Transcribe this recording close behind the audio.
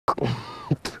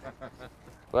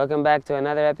Welcome back to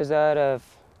another episode of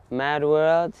Mad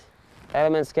World.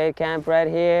 Element Skate Camp right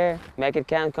here. Make It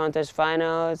Count contest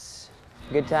finals.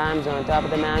 Good times on top of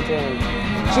the mountain.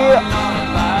 Cheer!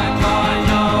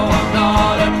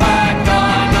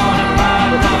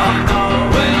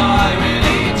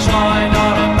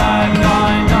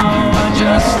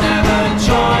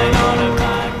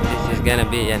 This is gonna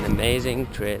be an amazing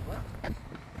trip.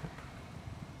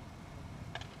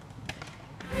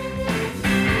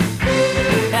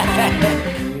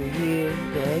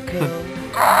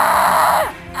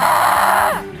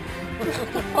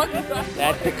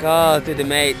 That's the call to the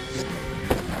mates.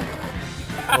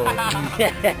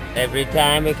 Every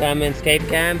time we come in skate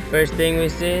camp, first thing we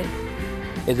see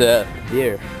is a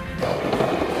deer.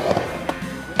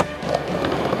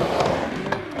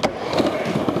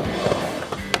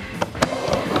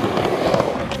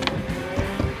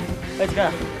 Let's go.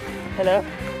 Hello.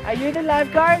 Are you the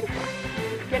lifeguard?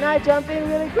 Can I jump in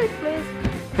really quick, please?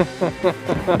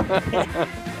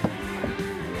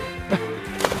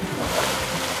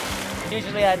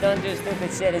 Usually I don't do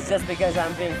stupid shit, it's just because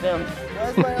I'm being filmed. Why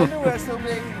is my underwear so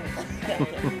big?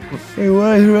 It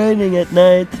was raining at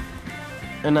night,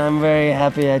 and I'm very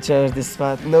happy I chose this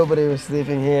spot. Nobody was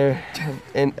sleeping here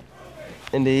in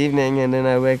the evening, and then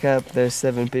I wake up, there's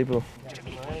 7 people.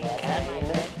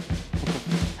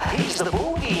 He's the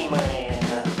Boogie man.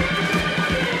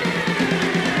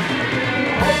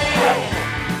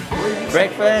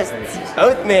 Breakfast,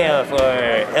 oatmeal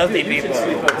for healthy people.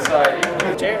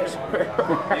 Cheers.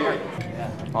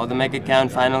 All the Make It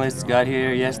Count finalists got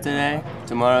here yesterday.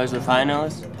 Tomorrow is the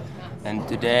finals. And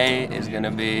today is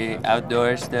gonna be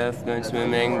outdoor stuff, going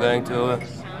swimming, going to a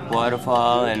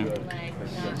waterfall, and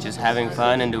just having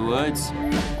fun in the woods.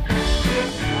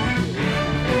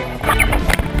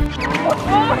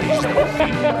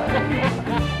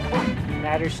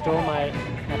 Madars stole my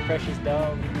precious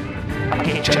dog.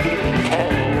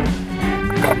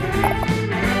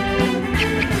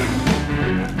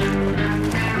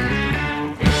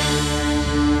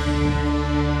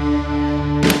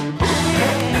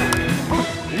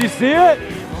 Did you see it?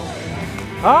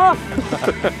 Huh?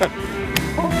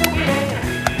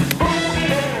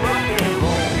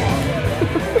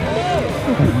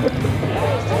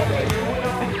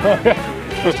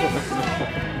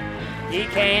 He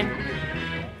came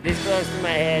this close to my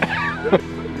head.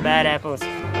 Bad apples.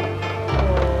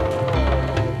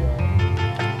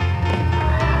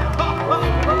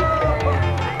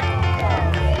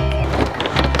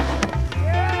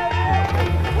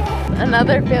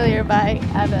 Another failure by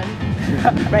Evan,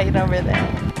 right over there.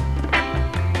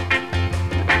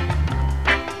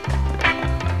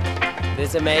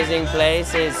 This amazing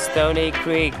place is Stony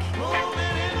Creek.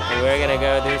 And we're gonna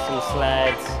go do some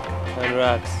slides on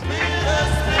rocks.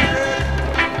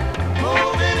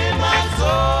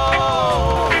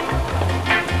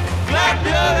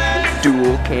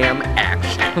 Dual cam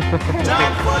action.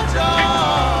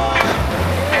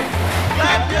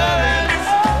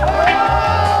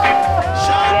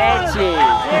 Sketchy.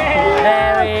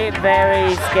 Very,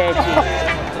 very sketchy.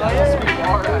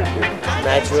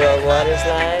 Natural water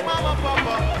slide.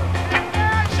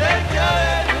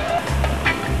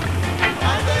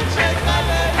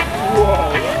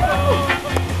 Whoa.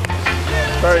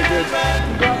 Very good.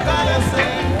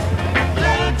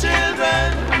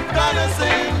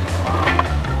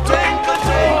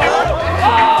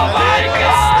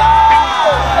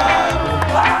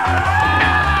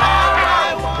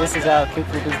 This is how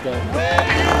kickflip is done.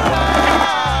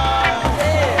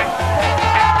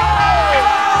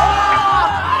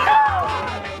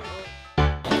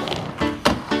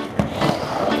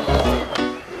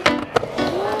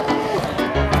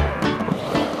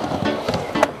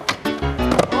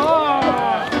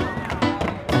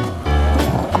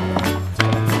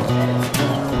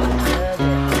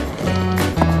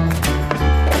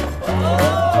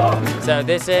 So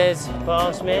this is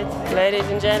Fergal Smith, ladies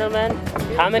and gentlemen.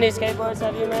 How many skateboards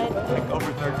have you made? Like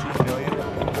over 13 million.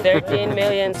 13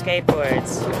 million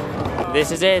skateboards.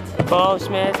 This is it, Fergal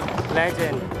Smith,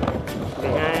 legend.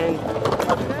 Behind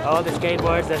all the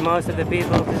skateboards that most of the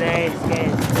people today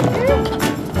skate.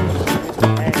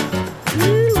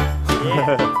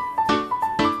 Yeah.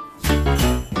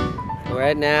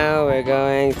 Right now we're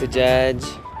going to judge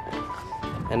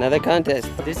another contest.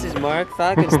 This is Mark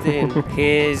Falkenstein.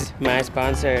 He's my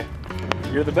sponsor.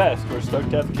 You're the best. We're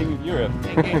stoked to have the King of Europe.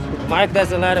 Thank you. Mark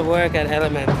does a lot of work at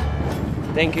Element.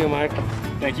 Thank you, Mark.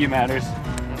 Thank you, Madars.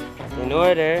 In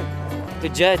order to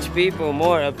judge people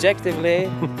more objectively,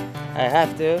 I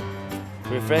have to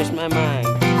refresh my mind.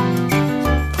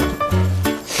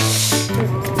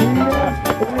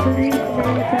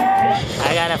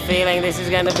 I got a feeling this is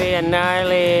gonna be a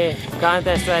gnarly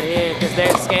contest right here because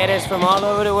there's skaters from all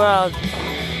over the world.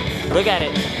 Look at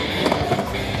it.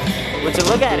 Would you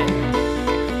look at it?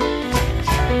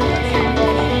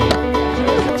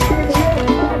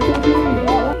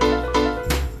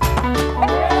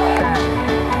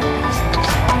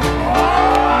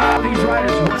 These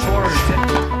riders were forward.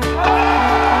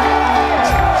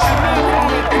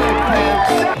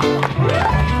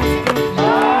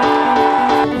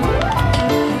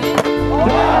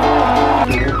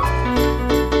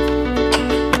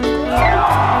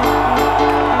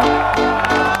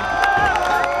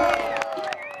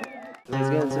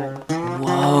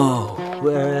 Whoa,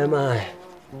 where am I?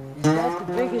 Is that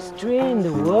the biggest tree in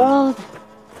the world?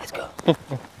 Let's go.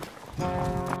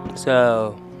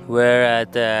 So, we're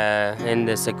at in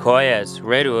the sequoias,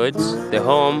 redwoods, the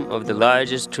home of the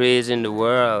largest trees in the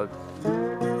world.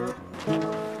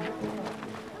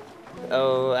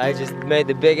 Oh, I just made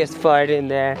the biggest fart in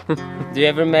there. Do you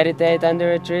ever meditate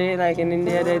under a tree like in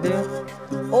India they do?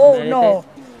 Oh, Meditate? no.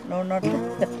 No, not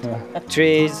that.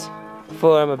 Trees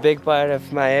form a big part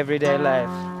of my everyday life.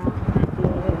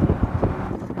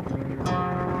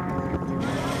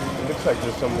 It looks like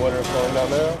there's some water flowing down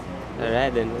there.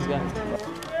 Alright then, let's go.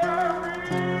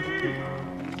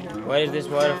 What is this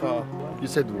waterfall? You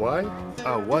said why?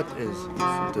 What is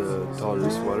the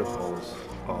tallest waterfalls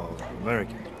of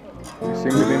America? You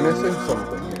seem to be missing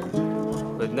something here.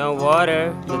 With no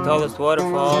water, the tallest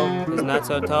waterfall is not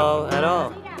so tall at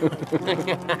all.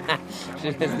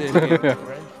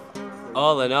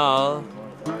 All in all,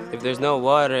 if there's no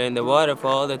water in the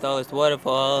waterfall, the tallest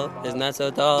waterfall is not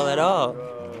so tall at all.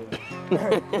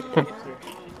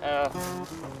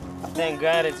 Thank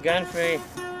God it's gun-free.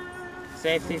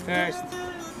 Safety first.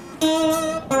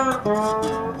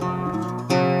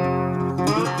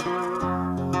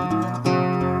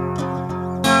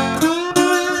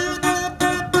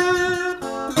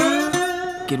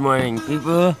 Good morning,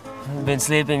 people. I've been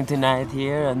sleeping tonight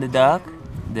here on the dock.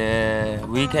 The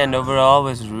weekend overall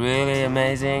was really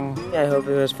amazing. I hope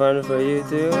it was fun for you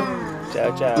too.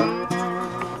 Ciao, ciao.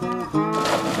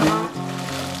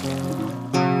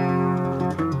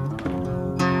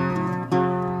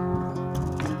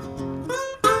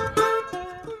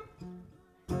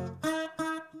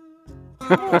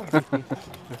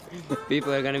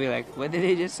 People are gonna be like, what did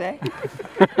he just say?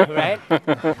 Right?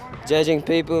 Judging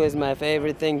people is my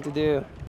favorite thing to do.